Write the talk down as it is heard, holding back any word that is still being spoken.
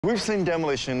We've seen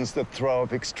demolitions that throw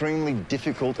up extremely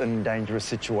difficult and dangerous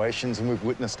situations, and we've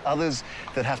witnessed others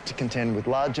that have to contend with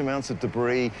large amounts of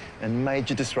debris and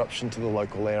major disruption to the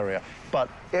local area. But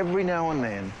every now and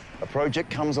then, a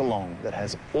project comes along that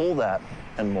has all that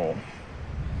and more.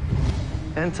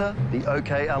 Enter the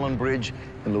OK Allen Bridge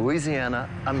in Louisiana,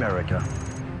 America.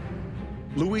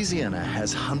 Louisiana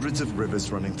has hundreds of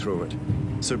rivers running through it,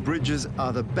 so bridges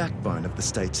are the backbone of the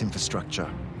state's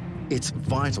infrastructure. It's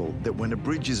vital that when a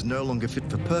bridge is no longer fit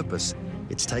for purpose,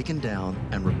 it's taken down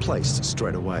and replaced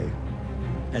straight away.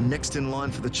 And next in line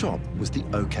for the chop was the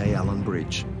OK Allen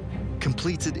Bridge.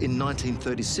 Completed in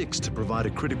 1936 to provide a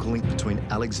critical link between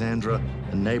Alexandra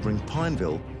and neighbouring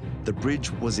Pineville, the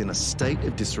bridge was in a state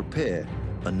of disrepair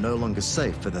and no longer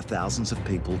safe for the thousands of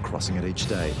people crossing it each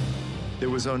day. There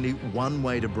was only one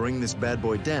way to bring this bad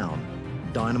boy down: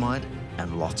 dynamite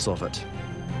and lots of it.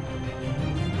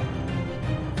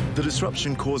 The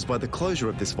disruption caused by the closure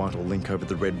of this vital link over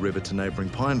the Red River to neighbouring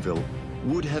Pineville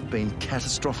would have been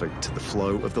catastrophic to the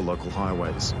flow of the local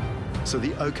highways. So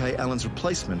the OK Allen's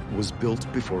replacement was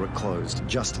built before it closed,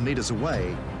 just metres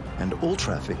away, and all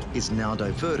traffic is now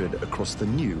diverted across the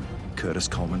new Curtis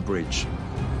Coleman Bridge.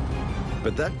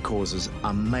 But that causes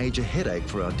a major headache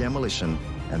for our demolition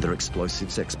and their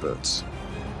explosives experts.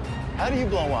 How do you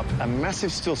blow up a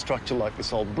massive steel structure like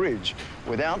this old bridge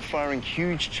without firing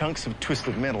huge chunks of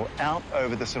twisted metal out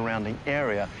over the surrounding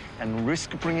area and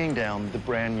risk bringing down the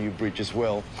brand new bridge as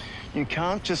well? You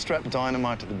can't just strap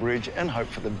dynamite to the bridge and hope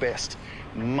for the best.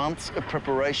 Months of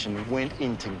preparation went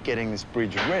into getting this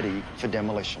bridge ready for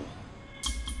demolition.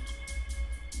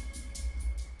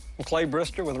 I'm Clay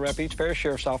Brister with the Rapides Parish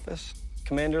Sheriff's Office,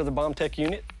 commander of the Bomb Tech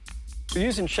Unit. We're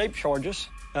using shape charges.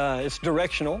 It's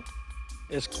directional.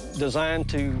 It's designed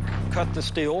to cut the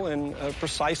steel in a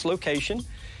precise location,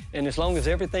 and as long as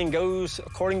everything goes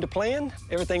according to plan,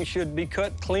 everything should be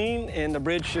cut clean and the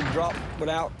bridge should drop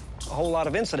without a whole lot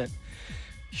of incident.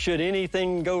 Should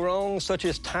anything go wrong, such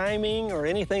as timing or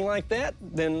anything like that,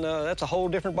 then that's a whole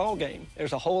different ballgame.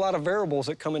 There's a whole lot of variables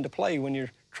that come into play when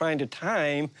you're trying to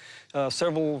time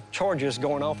several charges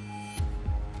going off.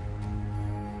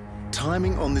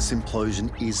 Timing on this implosion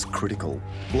is critical.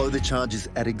 Blow the charges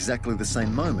at exactly the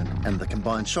same moment and the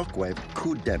combined shockwave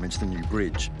could damage the new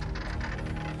bridge.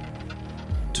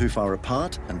 Too far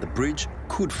apart and the bridge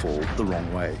could fall the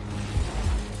wrong way.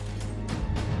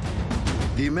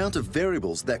 The amount of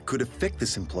variables that could affect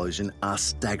this implosion are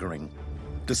staggering.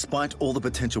 Despite all the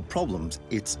potential problems,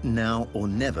 it's now or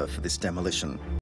never for this demolition.